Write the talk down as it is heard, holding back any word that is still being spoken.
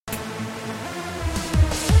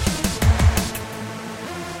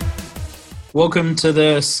Welcome to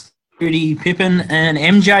the Scooty Pippin and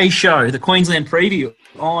MJ show, the Queensland preview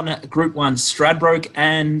on Group 1 Stradbroke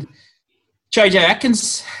and JJ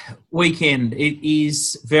Atkins weekend. It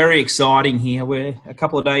is very exciting here. We're a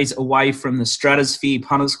couple of days away from the Stratosphere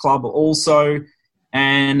Punters Club also,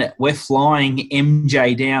 and we're flying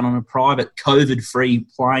MJ down on a private COVID-free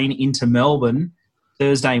plane into Melbourne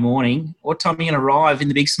Thursday morning. What time are you going to arrive in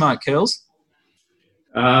the Big Smoke, Curls?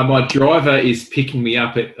 My driver is picking me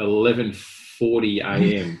up at 11:40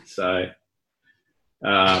 a.m. So,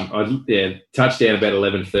 I touchdown about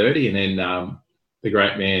 11:30, and then the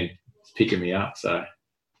great man is picking me up. So,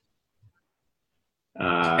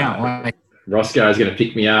 Roscoe is going to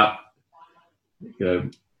pick me up,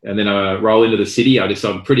 and then I roll into the city.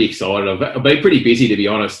 I'm pretty excited. I've been pretty busy, to be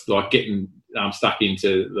honest, like getting stuck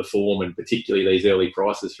into the form, and particularly these early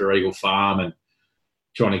prices for Eagle Farm and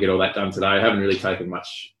trying to get all that done today. I haven't really taken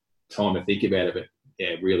much time to think about it, but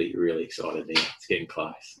yeah, really, really excited now. It's getting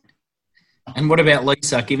close. And what about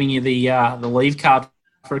Lisa giving you the leave card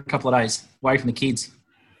for a couple of days away from the kids?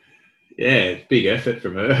 Yeah, big effort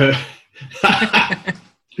from her.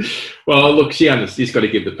 Well, look, she's got to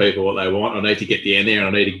give the people what they want. I need to get down there,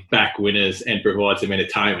 and I need to back winners and provide some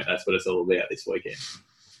entertainment. That's what it's all about this weekend.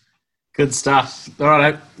 Good stuff. All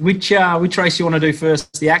right, which race you want to do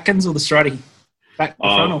first, the Atkins or the Strutty? Back the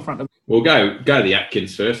front or front? We'll go the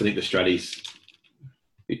Atkins first. I think the Strutty's a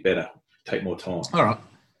bit better. Take more time. All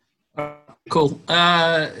right. Cool.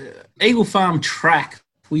 Eagle Farm track.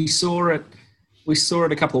 We saw it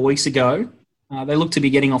a couple of weeks ago. They look to be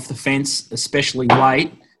getting off the fence, especially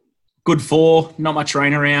late. Good 4, not much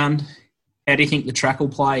rain around. How do you think the track will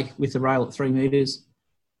play with the rail at 3 metres?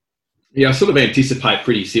 Yeah, I sort of anticipate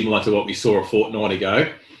pretty similar to what we saw a fortnight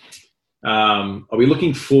ago. I'll be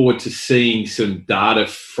looking forward to seeing some data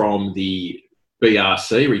from the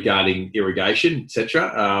BRC regarding irrigation,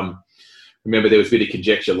 etc. Remember, there was a bit of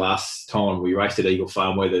conjecture last time we raced at Eagle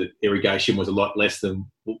Farm where the irrigation was a lot less than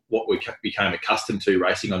what we became accustomed to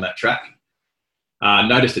racing on that track.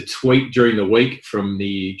 Noticed a tweet during the week from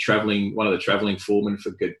one of the travelling foremen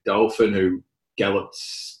for Godolphin, who galloped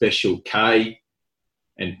Special K,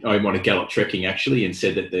 and I might have galloped trekking actually, and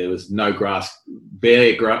said that there was no grass,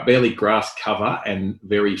 barely grass cover, and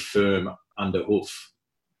very firm under hoof.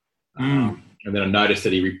 And then I noticed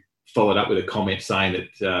that he followed up with a comment saying that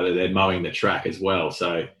they're mowing the track as well.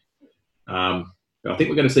 So I think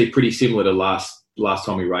we're going to see pretty similar to last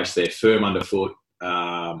time we raced there, firm underfoot,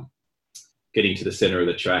 getting to the centre of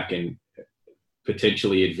the track, and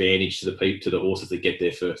potentially advantage to the horses that get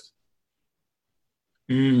there first.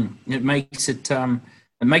 It makes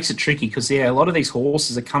it tricky because, a lot of these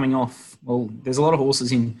horses are coming off. Well, there's a lot of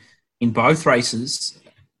horses in both races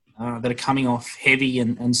that are coming off heavy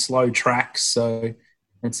and slow tracks. So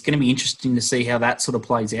it's going to be interesting to see how that sort of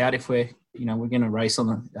plays out if we're going to race on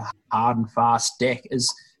a hard and fast deck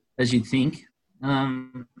as you'd think.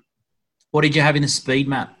 What did you have in the speed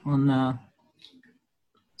map on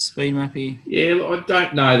speed map here? Yeah, I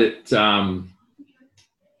don't know that.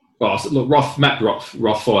 Matt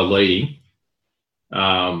Rothfire leading.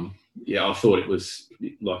 I thought it was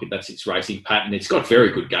like that's its racing pattern. It's got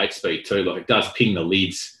very good gate speed too. Like it does ping the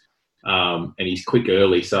lids, and he's quick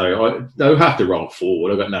early. So they'll have to roll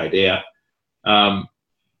forward. I've got no doubt.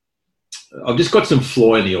 I've just got some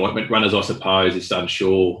fly in the ointment. Runners, I suppose, is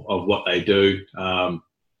unsure of what they do.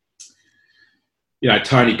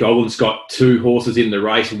 Tony Goblin's got 2 horses in the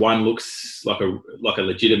race. One looks like a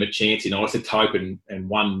legitimate chance in Isotope, and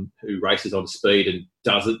one who races on speed and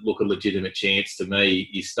doesn't look a legitimate chance to me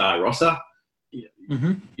is Star Rossa.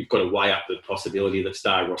 Mm-hmm. You've got to weigh up the possibility that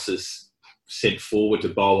Star Rossa's sent forward to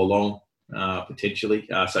bowl along potentially.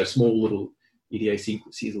 So small little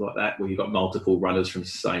idiosyncrasies like that where you've got multiple runners from the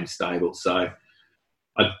same stable. So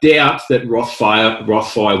I doubt that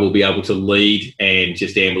Rothfire will be able to lead and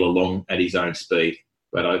just amble along at his own speed,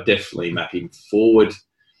 but I definitely map him forward.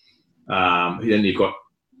 Then you've got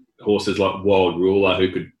horses like Wild Ruler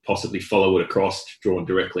who could possibly follow it across, drawn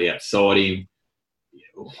directly outside him.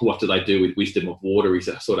 What do they do with Wisdom of Water? He's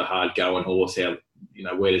a sort of hard-going horse. Where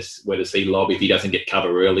does he lob if he doesn't get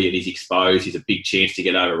cover early and he's exposed? He's a big chance to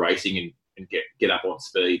get over racing and get up on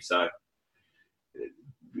speed. So,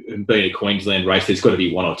 and being a Queensland race, there's got to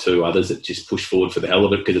be 1 or 2 others that just push forward for the hell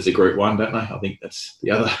of it because it's a Group 1, don't they? I think that's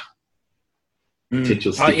the other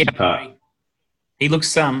potential sticky part. He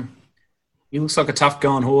looks like a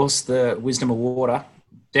tough-going horse, the Wisdom of Water.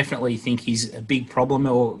 Definitely think he's a big problem,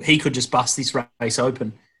 or he could just bust this race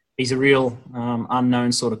open. He's a real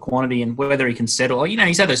unknown sort of quantity, and whether he can settle.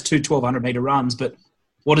 He's had those 2 1,200-metre runs, but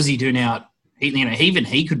what does he do now? Even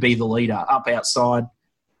he could be the leader up outside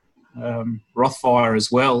Rothfire as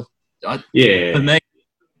well. Yeah. For me,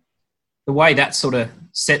 the way that sort of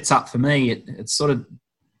sets up for me, it sort of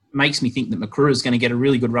makes me think that Makura is going to get a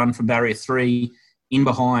really good run from barrier 3 in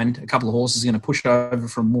behind. A couple of horses are going to push over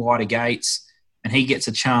from wider gates, and he gets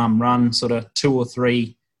a charm run, sort of 2 or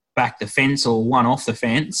 3 back the fence or 1 off the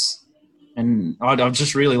fence. And I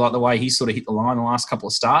just really like the way he sort of hit the line the last couple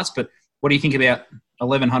of starts. But what do you think about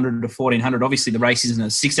 1,100 to 1,400? Obviously, the race isn't a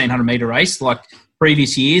 1,600-metre race like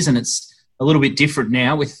previous years, and it's a little bit different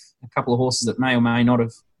now with a couple of horses that may or may not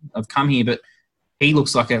have come here. But he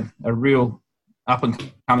looks like a real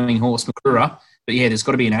up-and-coming horse, Makura. But, yeah, there's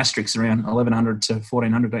got to be an asterisk around 1,100 to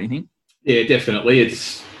 1,400, don't you think? Yeah, definitely.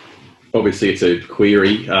 It's a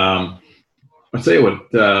query. I'll tell you what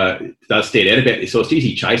does stand out about this horse.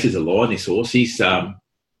 He chases a line, this horse. He's, I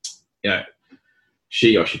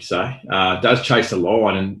should say, does chase a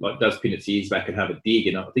line and does pin its ears back and have a dig.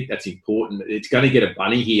 And I think that's important. It's going to get a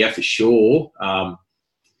bunny here for sure.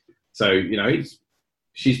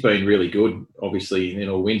 She's been really good, obviously.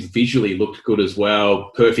 Wins visually looked good as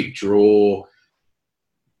well. Perfect draw.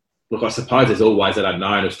 Look, I suppose there's always that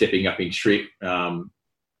unknown of stepping up in trip.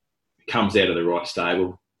 Comes out of the right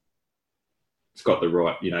stable. It's got the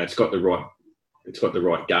right, it's got the right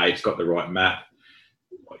gate. It's got the right map.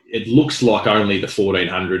 It looks like only the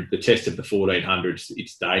 1,400, the test of the 1,400.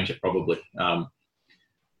 It's danger probably. And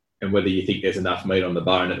whether you think there's enough meat on the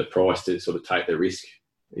bone at the price to sort of take the risk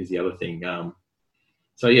is the other thing. It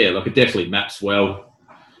definitely maps well.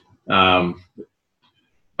 But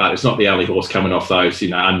it's not the only horse coming off those,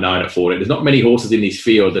 unknown at 14. There's not many horses in this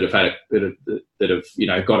field that have had that have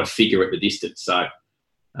got a figure at the distance. So,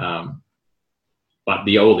 but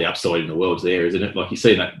all the upside in the world's there, isn't it? Like you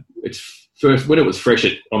see that it's first when it was fresh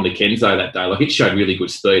on the Kenzo that day. Like it showed really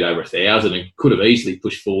good speed over 1,000 and could have easily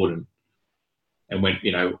pushed forward and went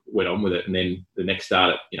on with it. And then the next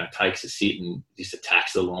start, it takes a sit and just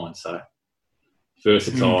attacks the line. So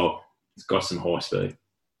versatile. It's got some high speed.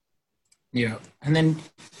 Yeah, and then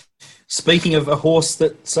speaking of a horse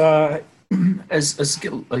that's as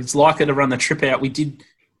likely to run the trip out, we did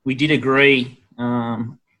agree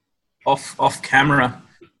off camera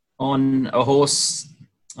on a horse,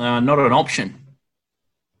 not an option.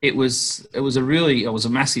 It was a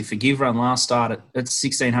massive forgive run last start at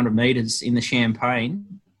 1,600 metres in the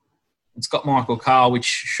Champagne. It's got Michael Carl, which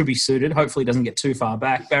should be suited. Hopefully, it doesn't get too far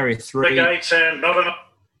back. Barrier 3. Gates and not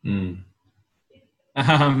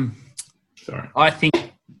Sorry. I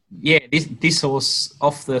think, this horse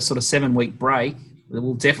off the sort of 7-week break, there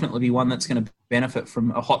will definitely be one that's going to benefit from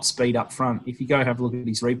a hot speed up front. If you go have a look at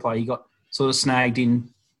his replay, he got sort of snagged in.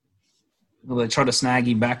 Well, they tried to snag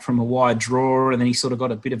him back from a wide draw, and then he sort of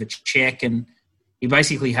got a bit of a check, and he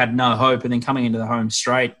basically had no hope. And then coming into the home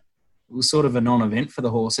straight, it was sort of a non-event for the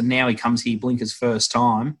horse. And now he comes here, Blinker's first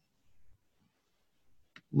time.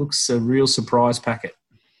 Looks a real surprise packet.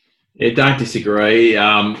 Yeah, don't disagree.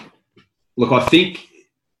 Look, I think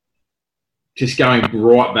just going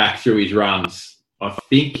right back through his runs, I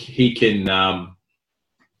think he can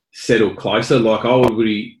settle closer. Like I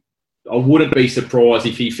wouldn't be surprised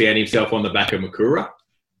if he found himself on the back of Makura.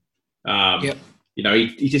 Yep.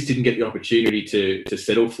 He just didn't get the opportunity to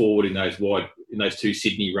settle forward in those 2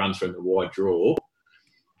 Sydney runs from the wide draw.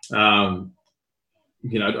 I've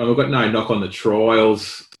got no knock on the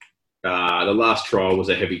trials. The last trial was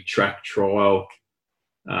a heavy track trial.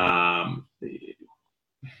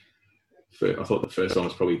 I thought the first one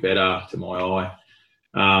was probably better to my eye.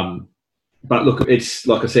 But look, it's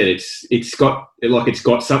like I said, it's got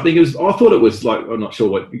something. I thought it was like, I'm not sure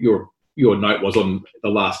what your note was on the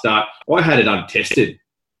last start. I had it untested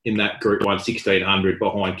in that Group 1 1,600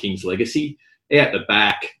 behind King's Legacy. Out the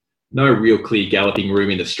back, no real clear galloping room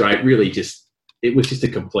in the straight. Really it was just a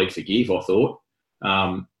complete forgive, I thought.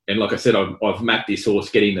 And like I said, I've mapped this horse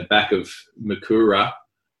getting the back of Makura.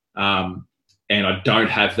 And I don't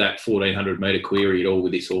have that 1,400 metre query at all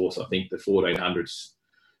with this horse. I think the 1,400's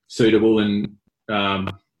suitable, and I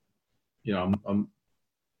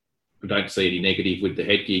don't see any negative with the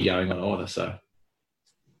headgear going on either. So,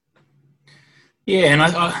 yeah, and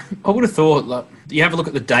I would have thought, like, you have a look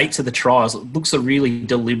at the dates of the trials. It looks a really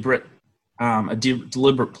deliberate,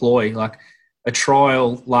 deliberate ploy. Like a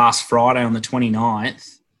trial last Friday on the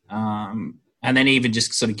 29th, and then even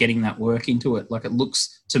just sort of getting that work into it. Like it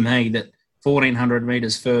looks to me that 1,400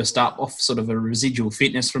 metres first up off sort of a residual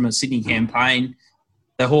fitness from a Sydney campaign.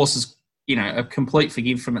 The horse is, a complete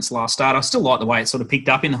forgive from its last start. I still like the way it sort of picked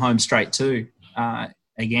up in the home straight too,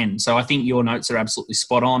 again. So I think your notes are absolutely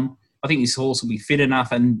spot on. I think this horse will be fit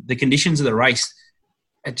enough, and the conditions of the race,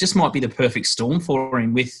 it just might be the perfect storm for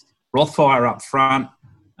him with Rothfire up front.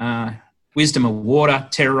 Wisdom of Water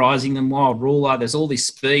terrorising them, Wild Ruler. There's all this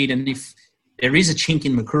speed, and if there is a chink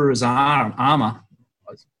in Makura's armour,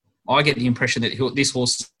 I get the impression that this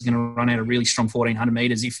horse is going to run out a really strong 1,400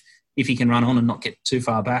 metres if he can run on and not get too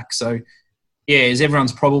far back. So, yeah, as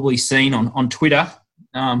everyone's probably seen on Twitter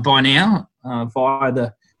by now, via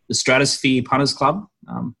the Stratosphere Punters Club,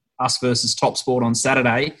 us versus Top Sport on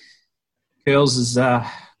Saturday, Curls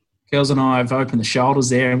and I have opened the shoulders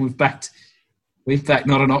there, and we've backed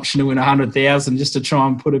not an option to win 100,000 just to try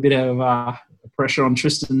and put a bit of pressure on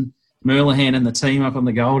Tristan Merlihan and the team up on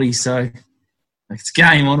the Goldie. So it's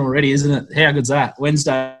game on already, isn't it? How good's that?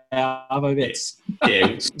 Wednesday, Arvo bets.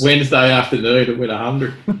 Yeah, Wednesday afternoon to win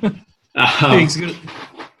 100. Thanks, good.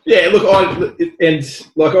 Yeah, look,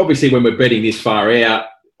 obviously when we're betting this far out,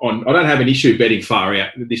 I don't have an issue betting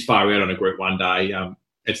this far out on a Group 1 day.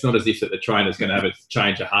 It's not as if that the trainer's going to have a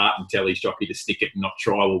change of heart and tell his jockey to stick it and not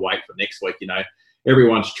try. We'll wait for next week.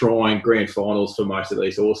 Everyone's trying grand finals for most of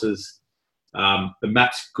these horses. The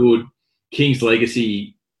map's good. King's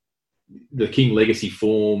Legacy, the King Legacy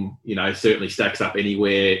form, certainly stacks up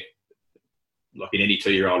anywhere, like in any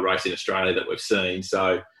 2-year-old race in Australia that we've seen.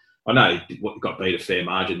 So I know what got beat a fair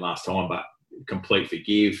margin last time, but complete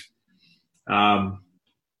forgive.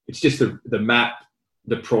 It's just the map,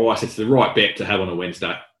 the price. It's the right bet to have on a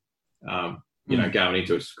Wednesday. Going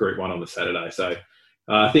into a Group 1 on the Saturday. So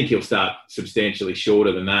I think he'll start substantially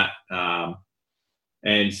shorter than that.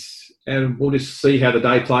 And we'll just see how the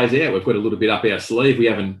day plays out. We've got a little bit up our sleeve. We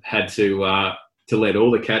haven't had to let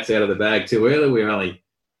all the cats out of the bag too early. We only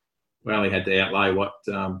had to outlay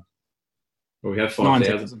we have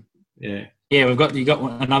 5,000. Yeah. Yeah, you got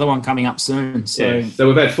another one coming up soon. So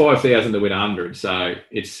we've had 5,000 to win 100. So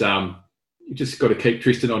it's you just got to keep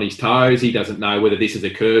Tristan on his toes. He doesn't know whether this is a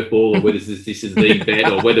curveball or whether this is the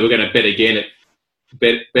bet, or whether we're going to bet again at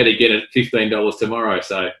 $15 tomorrow.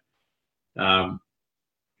 So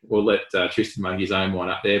we'll let Tristan make his own one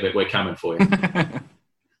up there, but we're coming for you.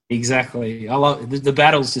 Exactly. I love the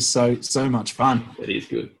battle's just so much fun. It is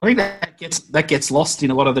good. I think that gets lost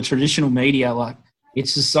in a lot of the traditional media. Like,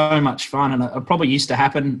 it's just so much fun, and it probably used to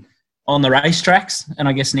happen on the racetracks. And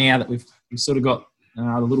I guess now that we've sort of got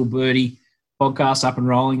the Little Birdie podcast up and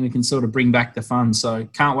rolling, we can sort of bring back the fun. So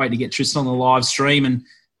can't wait to get Tristan on the live stream, and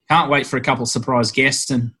can't wait for a couple of surprise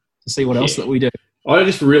guests and to see what else that we do. I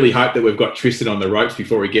just really hope that we've got Tristan on the ropes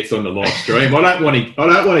before he gets on the live stream. I don't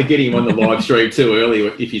want to get him on the live stream too early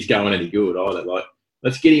if he's going any good either. Like,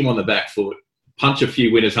 let's get him on the back foot, punch a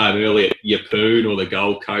few winners home early at Yeppoon or the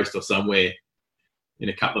Gold Coast or somewhere in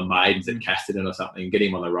a couple of maidens at Casterton or something, and get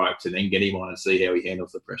him on the ropes, and then get him on and see how he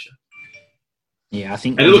handles the pressure. Yeah, I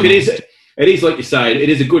think. And look, it is like you say, it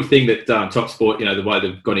is a good thing that Top Sport, the way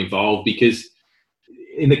they've got involved, because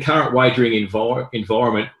in the current wagering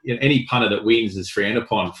environment, any punter that wins is frowned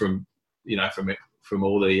upon from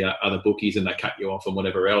all the other bookies, and they cut you off and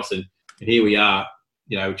whatever else. And here we are,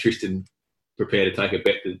 Tristan prepared to take a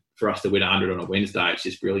bet for us to win 100 on a Wednesday. It's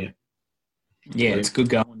just brilliant. Yeah, it's good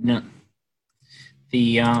going, isn't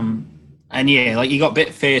it? Like you got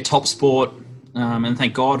Betfair, Top Sport, and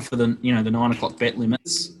thank God for the 9 o'clock bet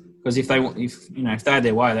limits, because if they had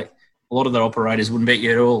their way, a lot of the operators wouldn't bet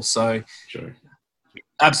you at all. So. Sure.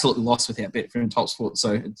 Absolutely lost without Betfair and Top Sport.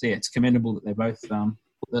 So it's commendable that they both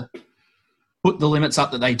put the limits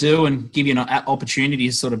up that they do, and give you an opportunity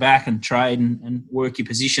to sort of back and trade and work your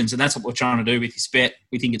positions. And that's what we're trying to do with this bet.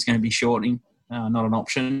 We think it's going to be shortening, not an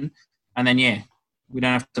option. And then we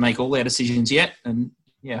don't have to make all our decisions yet. And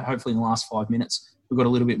hopefully in the last 5 minutes we've got a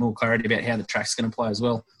little bit more clarity about how the track's going to play as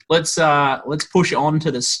well. Let's push on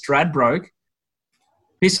to the Stradbroke.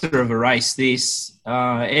 Pisser of a race. This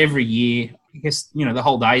every year. I guess, the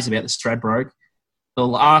whole day is about the Stradbroke. The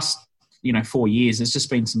last, 4 years, there's just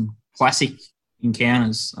been some classic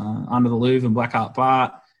encounters under the Louvre and Blackheart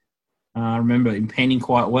Bart. I remember impending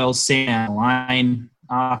quite well. Sam Lane,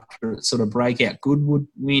 after its sort of breakout Goodwood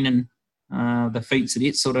win and the feats that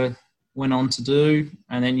it sort of went on to do.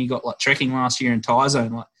 And then you got like Trekking last year and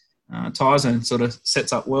Tyzone. Tyzone sort of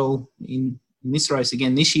sets up well in this race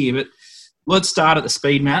again this year. But let's start at the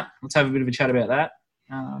speed map. Let's have a bit of a chat about that.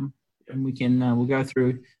 And we can we'll go through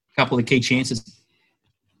a couple of the key chances.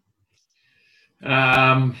 Look,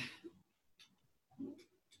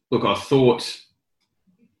 I thought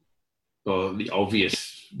the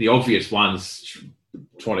obvious ones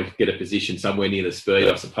trying to get a position somewhere near the speed,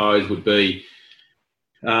 I suppose, would be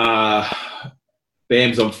Bam's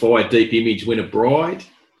on Fire, Deep Image, Win a Bride.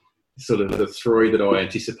 Sort of the three that I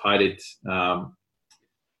anticipated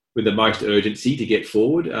with the most urgency to get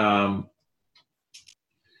forward.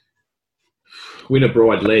 Win a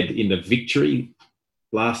Bride led in the Victory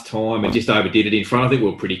last time and just overdid it in front. I think we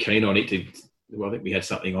were pretty keen on it. I think we had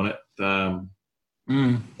something on it.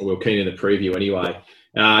 We were keen in the preview anyway.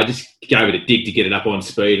 Just gave it a dig to get it up on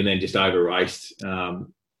speed and then just over-raced.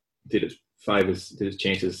 Did its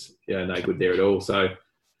chances no good there at all. So,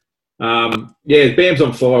 Bam's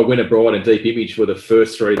on Fire, Winner Bride and Deep Image were the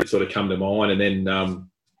first three that sort of come to mind. And then,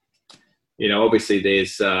 obviously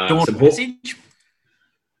there's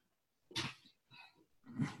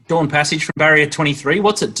Dawn Passage from Barrier 23.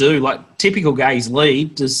 What's it do? Like typical Gaze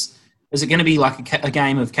lead, is it going to be like a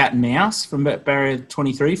game of cat and mouse from Barrier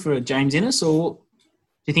 23 for James Innes, or do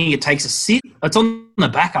you think it takes a sit? It's on the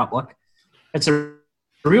backup. Like it's a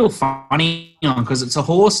real funny one because it's a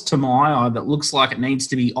horse to my eye that looks like it needs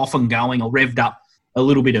to be off and going or revved up a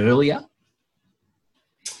little bit earlier.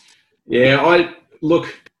 Yeah,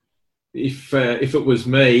 if it was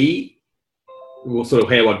me, well, sort of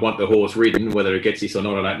how I'd want the horse ridden, whether it gets this or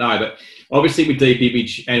not, I don't know. But obviously with Deep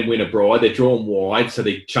Image and Winner Bride, they're drawn wide, so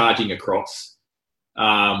they're charging across.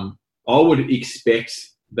 I would expect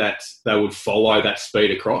that they would follow that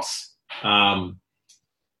speed across.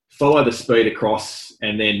 Follow the speed across,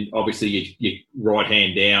 and then obviously you right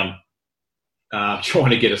hand down, trying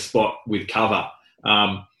to get a spot with cover.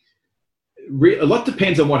 A lot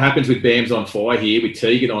depends on what happens with Bam's on Fire here, with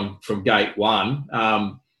Tegan on from gate one.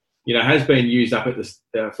 Has been used up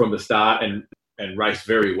at from the start and raced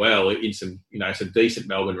very well in some decent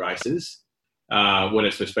Melbourne races when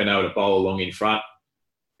it's just been able to bowl along in front.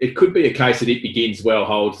 It could be a case that it begins well,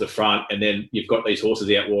 holds the front, and then you've got these horses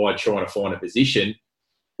out wide trying to find a position.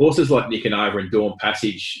 Horses like Nick and Over and Dawn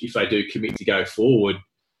Passage, if they do commit to go forward,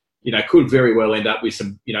 could very well end up with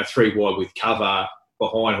some, three wide with cover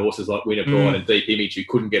behind horses like Winner Bride and Deep Image who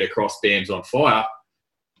couldn't get across Bam's on Fire.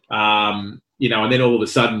 And then all of a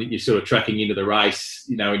sudden you're sort of tracking into the race,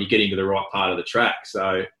 and you're getting to the right part of the track.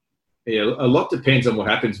 So, a lot depends on what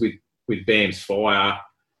happens with Bam's Fire.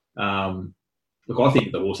 I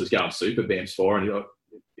think the horse is going super, Bam's Fire, and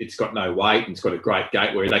it's got no weight and it's got a great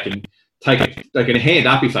gate where they can hand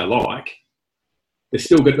up if they like.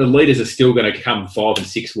 The leaders are still going to come 5 and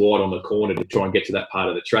 6 wide on the corner to try and get to that part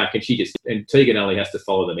of the track, and Tegan only has to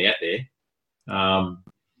follow them out there.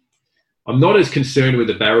 I'm not as concerned with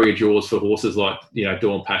the barrier draws for horses like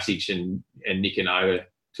Dawn Passage and Nick and Over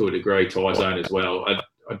to a degree, Tie Zone as well. I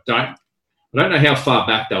don't know how far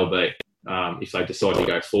back they'll be if they decide to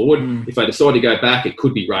go forward. If they decide to go back, it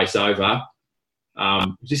could be race over.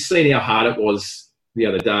 Just seeing how hard it was the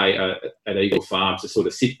other day at Eagle Farms to sort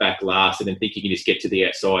of sit back last and then think you can just get to the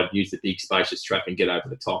outside, use the big spacious track and get over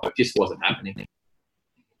the top. It just wasn't happening.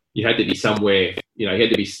 You had to be somewhere, you had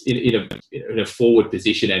to be in a forward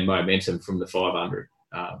position and momentum from the 500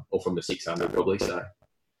 or from the 600 probably. So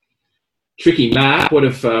tricky. Mark, what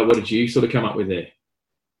did you sort of come up with there?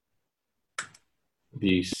 Are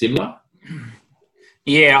you similar?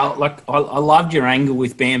 Yeah, I loved your angle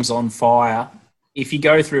with Bam's on Fire. If you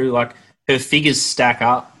go through her figures stack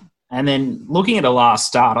up, and then looking at her last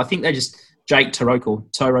start, I think Jake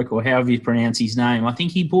Torok, or however you pronounce his name, I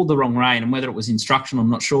think he pulled the wrong rein, and whether it was instructional, I'm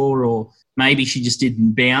not sure, or maybe she just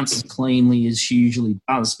didn't bounce as cleanly as she usually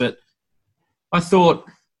does. But I thought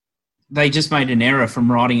they just made an error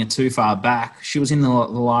from riding it too far back. She was in the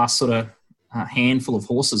last sort of handful of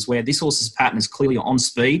horses where this horse's pattern is clearly on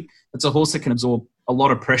speed. It's a horse that can absorb a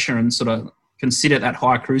lot of pressure and sort of consider that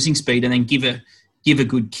high cruising speed and then give a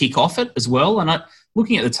good kick off it as well. And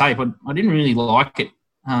looking at the tape, I didn't really like it.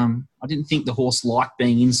 I didn't think the horse liked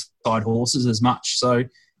being inside horses as much. So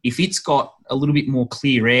if it's got a little bit more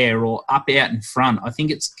clear air or up out in front, I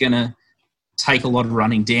think it's going to take a lot of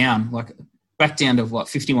running down, back down to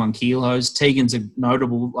 51 kilos. Tegan's a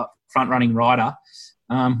notable front running rider.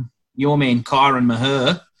 Your man Kyron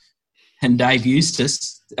Maher and Dave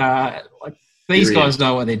Eustace, these guys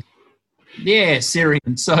know what they're doing. Yeah,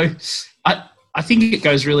 Syrian. So I think it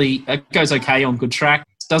goes okay on good track.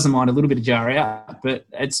 Doesn't mind a little bit of jar out, but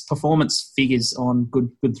its performance figures on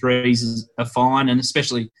good threes are fine, and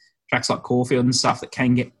especially tracks like Caulfield and stuff that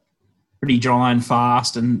can get pretty dry and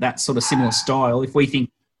fast and that sort of similar style. If we think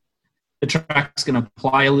the track's going to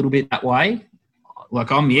play a little bit that way,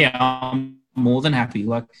 I'm more than happy.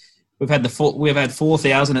 We've had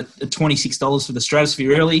 4,000 at $26 for the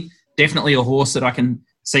Stratosphere early. Definitely a horse that I can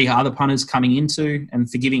see other punters coming into and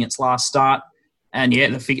forgiving its last start. And yeah,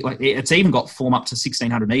 the figure, it's even got form up to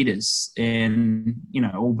 1,600 metres, and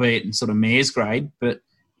albeit in sort of mare's grade, but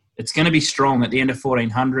it's going to be strong at the end of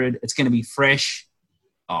 1,400. It's going to be fresh.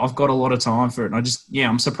 I've got a lot of time for it, and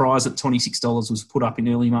I'm surprised that $26 was put up in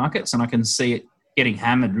early markets, and I can see it getting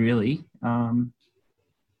hammered really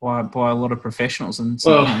by a lot of professionals, and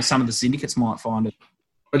some of the syndicates might find it.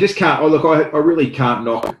 I just can't. Oh, look, I really can't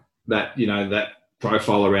knock that. That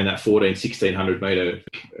profile around that 1600 metre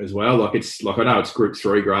as well. Like I know it's Group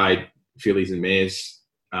 3 grade fillies and mares.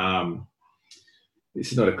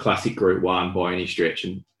 This is not a classic Group 1 by any stretch,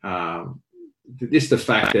 and just the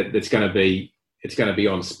fact that it's going to be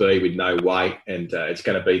on speed with no weight, and it's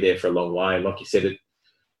going to be there for a long way. And like you said,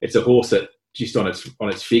 it's a horse that just on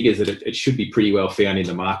its figures that it should be pretty well found in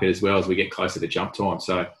the market as well as we get closer to jump time.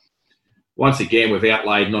 So once again, we've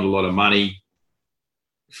outlaid not a lot of money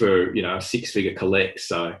for a 6-figure collect.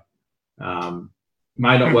 So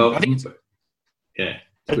may not well. I think yeah,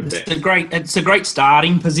 it's a great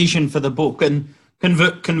starting position for the book, and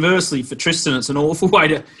conversely for Tristan, it's an awful way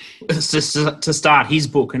to start his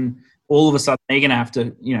book, and all of a sudden they're going to have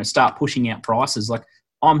to start pushing out prices. Like,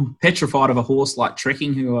 I'm petrified of a horse like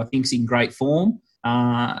Trekking, who I think's in great form.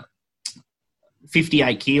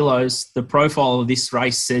 58 kilos. The profile of this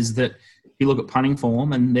race says that if you look at punting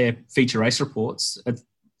form and their feature race reports,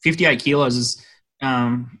 58 kilos is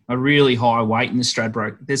a really high weight in the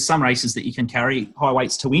Stradbroke. There's some races that you can carry high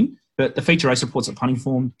weights to win, but the feature race reports at punting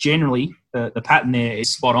form, generally, the pattern there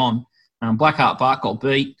is spot on. Blackheart Bark got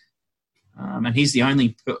beat, and he's the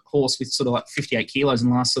only horse with sort of like 58 kilos in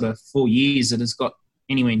the last sort of 4 years that has got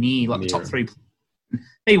anywhere near like the top 3.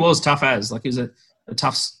 He was tough as, like, he was a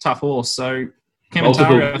tough horse. So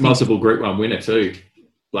multiple Group 1 winner too,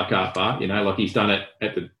 Blackheart Bark. Like he's done it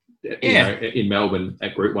at in Melbourne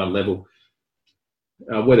at Group 1 level.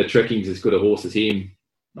 Whether Trekking's as good a horse as him,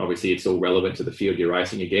 obviously it's all relevant to the field you're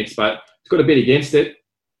racing against, but it's got a bit against it.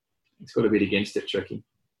 Trekking.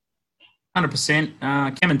 100%.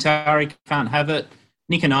 Kementari can't have it.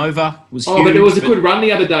 Nicanova was huge. Oh, but it was a good run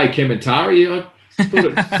the other day, Kementari.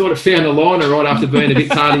 I thought it found the liner right after being a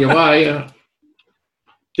bit tardy away.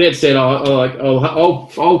 Dad said,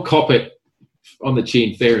 I'll cop it on the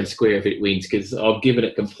chin, fair and square, if it wins, because I've given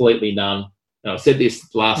it completely none. And I said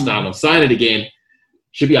this last time, I'm saying it again.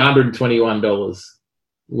 Should be $121.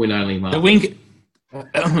 Win only mark.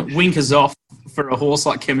 The winkers off for a horse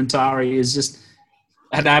like Kementari is just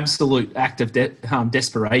an absolute act of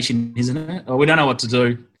desperation, isn't it? We don't know what to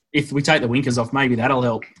do. If we take the winkers off, maybe that'll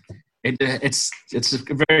help. It's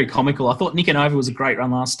very comical. I thought Nicanova was a great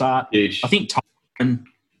run last start. Huge. I think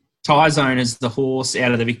Tyzone is the horse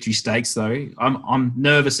out of the Victory Stakes, though. I'm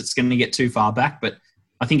nervous it's going to get too far back, but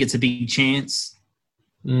I think it's a big chance.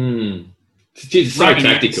 It's so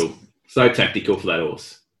tactical. So tactical for that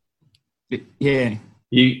horse.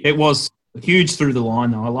 It was huge through the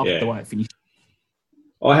line, though. I loved the way it finished.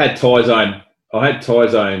 I had Tyzone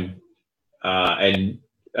and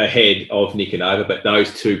ahead of Nicanova, but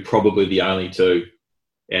those two probably the only two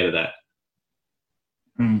out of that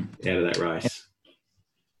race.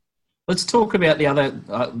 Let's talk about the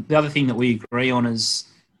other thing that we agree on is,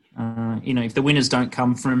 if the winners don't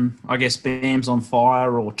come from, I guess, Bam's on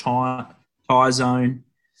Fire or Tyzone,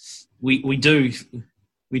 we do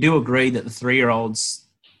agree that the 3-year-olds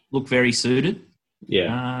look very suited.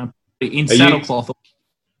 Yeah. In saddlecloth.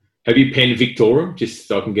 Have you penned Victorum, just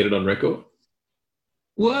so I can get it on record?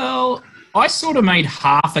 Well, I sort of made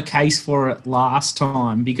half a case for it last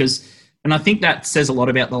time and I think that says a lot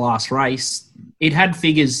about the last race. It had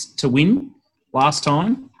figures to win last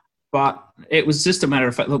time, but it was just a matter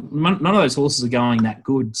of fact, look, none of those horses are going that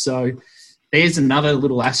good. So there's another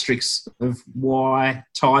little asterisk of why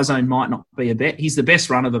Tyzone might not be a bet. He's the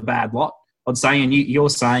best run of a bad lot, I'd say, and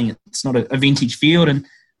you're saying it's not a vintage field, and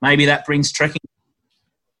maybe that brings Trekking.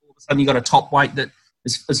 All of a sudden you've got a top weight that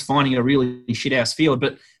is finding a really shithouse field.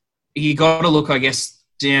 But you got to look, I guess,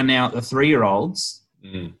 down now at the 3-year-olds.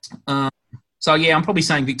 So, I'm probably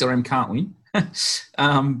saying Victor M can't win.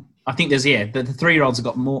 I think there's, the 3-year-olds have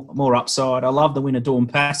got more upside. I love the winner, Dawn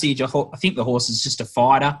Passage. I think the horse is just a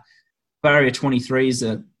fighter. Barrier 23 is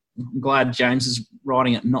I'm glad James is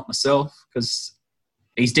riding it, not myself, because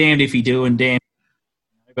he's damned if he do and damned.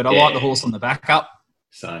 But I like the horse on the backup.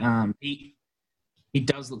 So he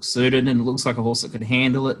does look suited and it looks like a horse that could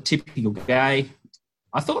handle it. Typical Gay.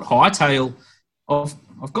 I thought Hightail,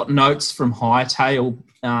 I've got notes from Hightail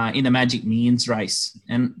in the Magic Millions race.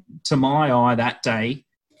 And to my eye that day,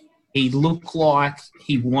 he looked like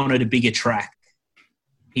he wanted a bigger track.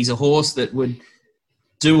 He's a horse that would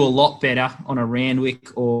do a lot better on a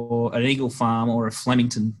Randwick or an Eagle Farm or a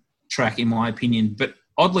Flemington track, in my opinion. But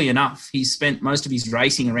oddly enough, he's spent most of his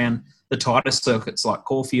racing around the tighter circuits like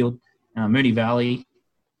Caulfield, Moonee Valley,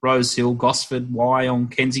 Rose Hill, Gosford,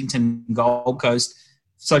 Wyong, Kensington, Gold Coast.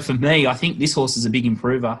 So for me, I think this horse is a big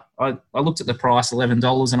improver. I looked at the price,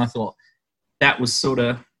 $11, and I thought that was sort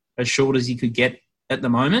of as short as you could get at the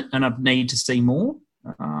moment, and I'd need to see more.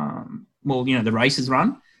 The races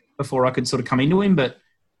run before I could sort of come into him. But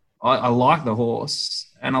I like the horse,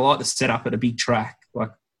 and I like the setup at a big track.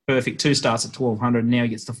 Like, perfect. 2 starts at 1,200, now he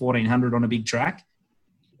gets to 1,400 on a big track.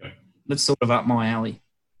 Okay. That's sort of up my alley.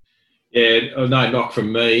 Yeah, no knock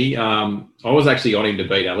from me. I was actually on him to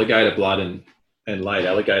beat Alligator Blood and laid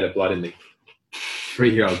Alligator Blood in the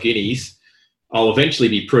 3-year-old guineas. I'll eventually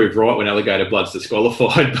be proved right when Alligator Blood's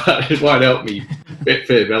disqualified, but it won't help me bet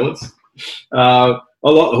fair balance. I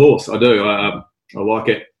like the horse. I do. I like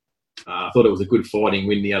it. I thought it was a good fighting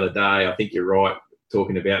win the other day. I think you're right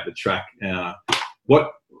talking about the track.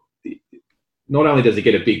 Not only does it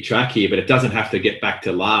get a big track here, but it doesn't have to get back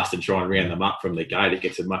to last and try and round them up from the gate. It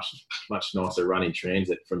gets a much nicer run in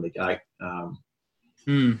transit from the gate.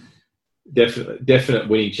 Definite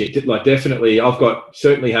winning chance. Like, definitely,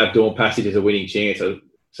 certainly have Dawn Passage as a winning chance. I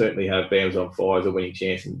certainly have Bams on Fire as a winning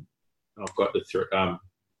chance, and I've got the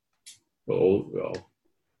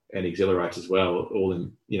and Exhilarates as well.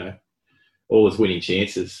 All as winning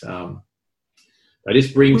chances. They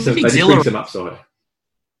just bring some upside.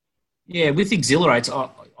 Yeah, with Exhilarates,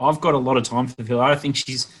 I've got a lot of time for Phil. I think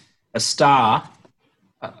she's a star.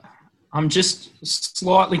 I'm just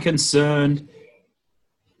slightly concerned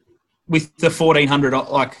with the 1,400,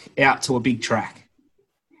 like, out to a big track.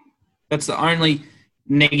 That's the only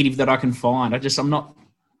negative that I can find. I'm not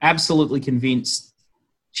absolutely convinced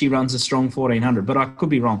she runs a strong 1,400, but I could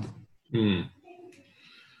be wrong.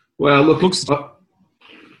 Well, look,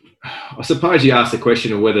 I suppose you asked the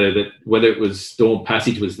question of whether it was Dawn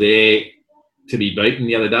Passage was there to be beaten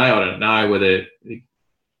the other day. I don't know whether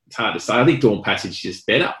it's hard to say. I think Dawn Passage is just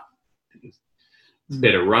better. It's a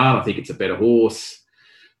better run. I think it's a better horse.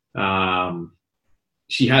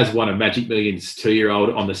 She has won a Magic Millions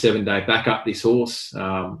 2-year-old on the 7-day backup, this horse,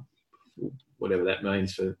 whatever that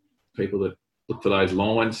means for people that look for those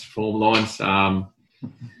lines, form lines.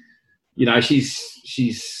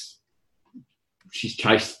 She's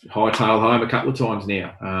chased Hightail home a couple of times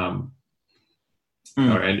now.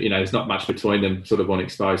 And, there's not much between them sort of on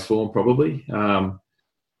exposed form, probably.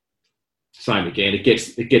 Same again. It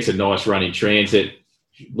gets a nice run in transit.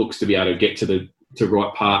 Looks to be able to get to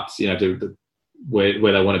right parts, to where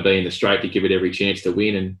they want to be in the straight to give it every chance to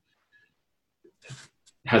win. And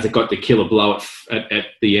has it got the killer blow at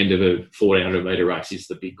the end of a 1,400 metre race is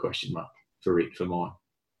the big question mark for mine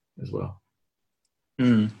as well.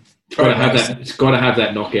 It's got to have that. It's got to have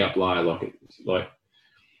that knockout blow.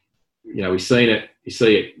 We've seen it. You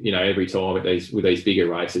see it, every time with these bigger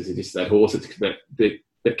races. It's just that horse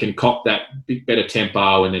that can cop that better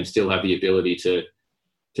tempo and then still have the ability to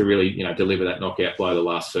really, deliver that knockout blow. The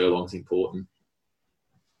last furlong is important.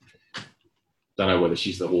 Don't know whether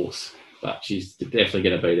she's the horse, but she's definitely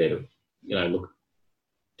going to be there to, look,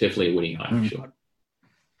 definitely a winning home for sure.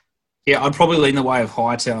 Yeah, I'd probably lean the way of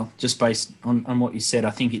Hightail, just based on what you said. I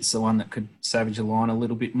think it's the one that could savage a line a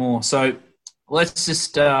little bit more. So let's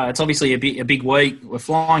just, it's obviously a big week. We're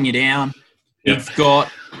flying you down. Yep. You've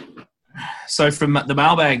got, so from the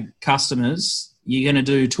mailbag customers, you're going to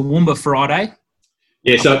do Toowoomba Friday.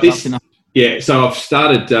 Yeah, so I've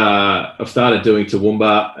started doing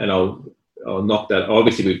Toowoomba, and I'll knock that.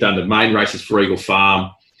 Obviously, we've done the main races for Eagle Farm.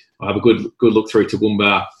 I'll have a good look through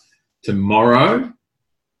Toowoomba tomorrow.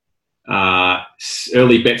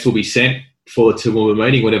 Early bets will be sent for the Toowoomba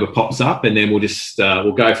meeting, whatever pops up, and then we'll just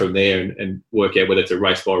we'll go from there and work out whether it's a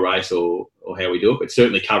race by race or how we do it. But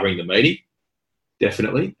certainly covering the meeting,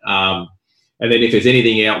 definitely. And then if there's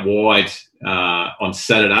anything out wide on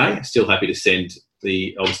Saturday, I'm still happy to send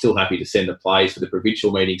the plays for the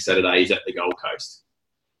provincial meeting Saturdays at the Gold Coast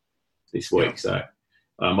this week. So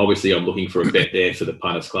obviously I'm looking for a bet there for the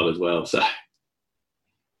Punters Club as well. So.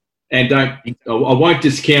 And I won't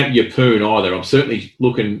discount Yeppoon either. I'm certainly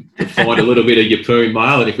looking to find a little bit of Yeppoon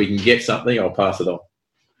mail, and if we can get something, I'll pass it on.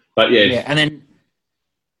 But yeah. And then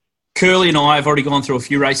Curly and I have already gone through a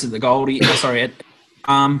few races at the Goldie.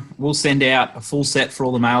 We'll send out a full set for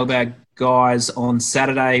all the mailbag guys on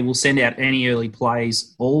Saturday. We'll send out any early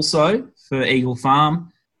plays also for Eagle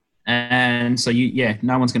Farm. And so,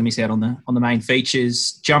 no one's going to miss out on the main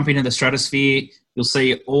features. Jump into the Stratosphere. You'll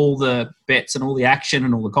see all the bets and all the action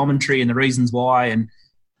and all the commentary and the reasons why, and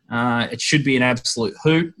it should be an absolute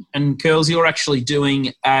hoot. And Curls, you're actually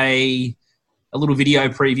doing a little video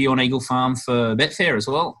preview on Eagle Farm for Betfair as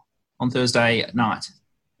well on Thursday night.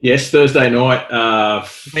 Yes, Thursday night.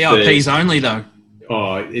 VIPs only, though.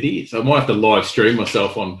 Oh, it is. I might have to live stream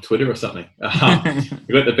myself on Twitter or something. We've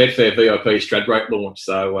got the Betfair VIP Stradbroke launch,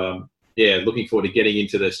 so looking forward to getting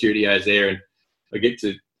into the studios there, and I get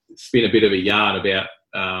to spin a bit of a yarn about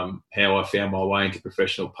how I found my way into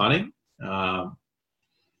professional punting.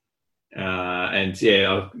 And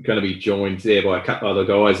yeah, I'm going to be joined there by a couple of other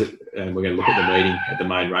guys, and we're going to look at the meeting at the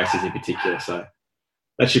main races in particular. So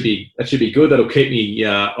that should be good. That'll keep me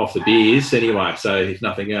off the beers anyway. So if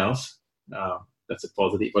nothing else, that's a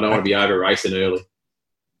positive. I don't want to be over racing early.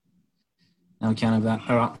 No account of that.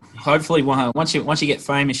 All right. Hopefully, once you get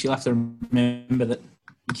famous, you'll have to remember that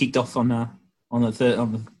you kicked off on the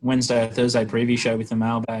Wednesday or Thursday preview show with the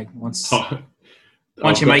mailbag. Once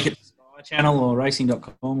you make it to Sky Channel or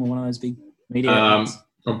Racing.com or one of those big media outlets.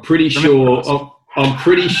 I'm pretty sure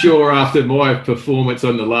after my performance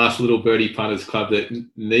on the last Little Birdie Punters Club that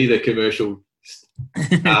neither commercial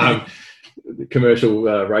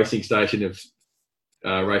racing station of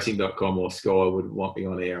Racing.com or Sky would want me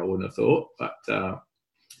on air, I wouldn't have thought. But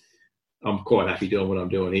I'm quite happy doing what I'm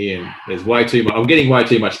doing here. And there's way too much. I'm getting way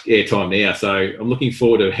too much airtime now, so I'm looking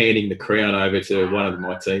forward to handing the crown over to one of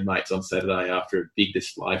my teammates on Saturday after a big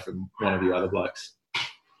display from one of you other blokes.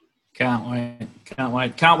 Can't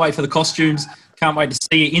wait for the costumes. Can't wait to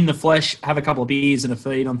see you in the flesh. Have a couple of beers and a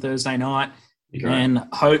feed on Thursday night, and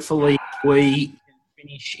hopefully we can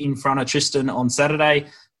finish in front of Tristan on Saturday.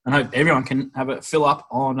 And hope everyone can have a fill up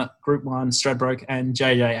on Group 1 Stradbroke and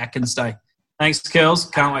JJ Atkins Day. Thanks, girls.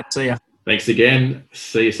 Can't wait to see you. Thanks again.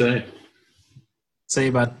 See you soon. See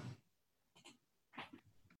you, bud.